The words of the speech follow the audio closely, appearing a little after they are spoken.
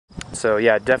So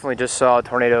yeah, definitely just saw a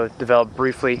tornado develop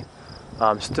briefly.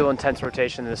 Still intense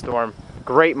rotation in the storm.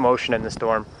 Great motion in the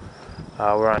storm.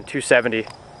 We're on 270.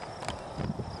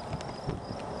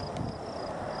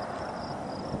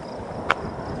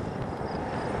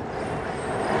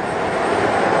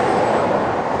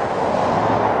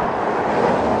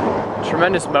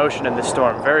 Tremendous motion in this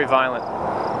storm, very violent.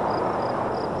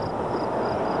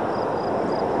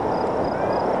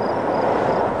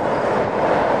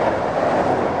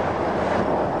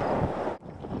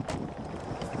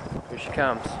 Here she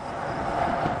comes.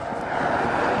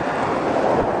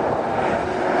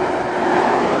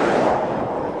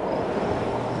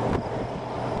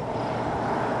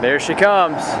 There she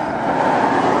comes.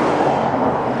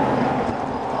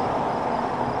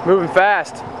 Moving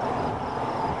fast.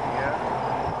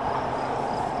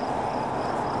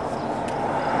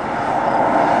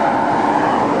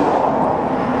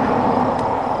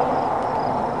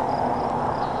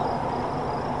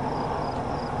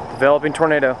 Developing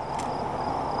tornado.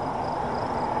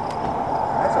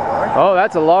 That's a large. Oh,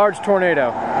 that's a large tornado.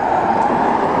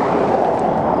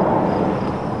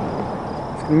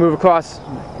 It's gonna move across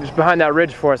just behind that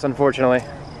ridge for us, unfortunately.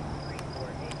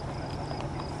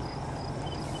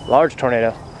 Large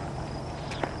tornado.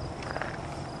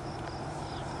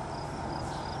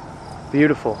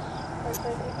 Beautiful.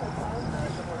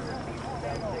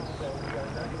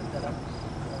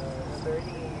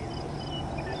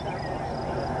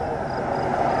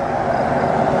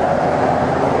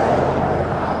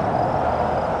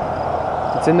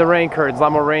 It's in the rain curtains, a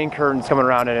lot more rain curtains coming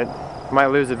around in it. Might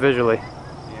lose it visually.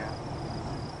 Yeah.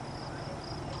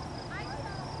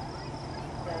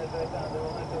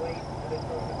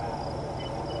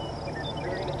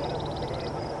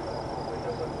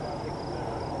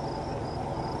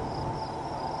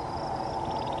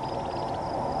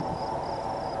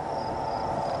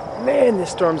 Man,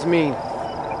 this storm's mean.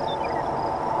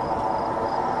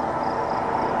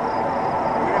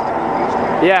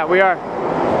 Yeah, we are.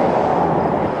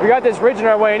 We got this ridge in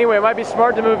our way anyway. It might be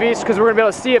smart to move east because we're going to be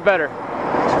able to see it better.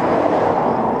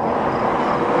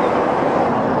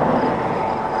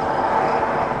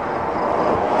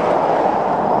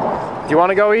 Do you want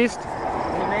to go east? In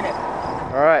a minute.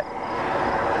 All right.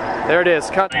 There it is.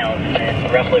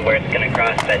 It's roughly where it's going to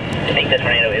cross, but I think the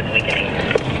tornado is weakening.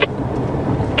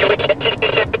 Can we get to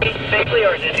 270 safely,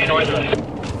 or is it due northerly?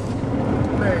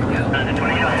 There you go. The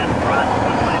tornado has crossed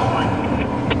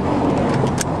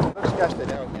 151. Looks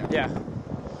gusted out now. Yeah.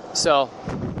 So,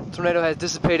 tornado has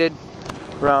dissipated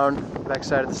around the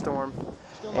backside of the storm.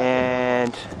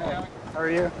 And How are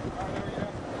you?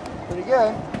 Pretty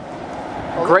good.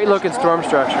 Oh, great looking storm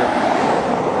structure.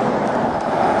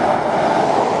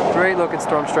 Great looking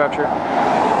storm structure.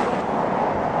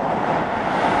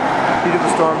 Beautiful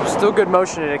storm. Still good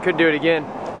motion and it could do it again.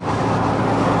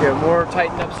 We have more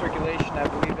tightened up circulation. I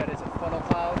believe that is a funnel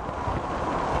cloud.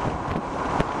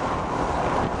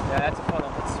 Yeah, that's a funnel.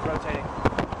 It's rotating.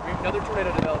 We have another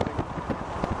tornado developing.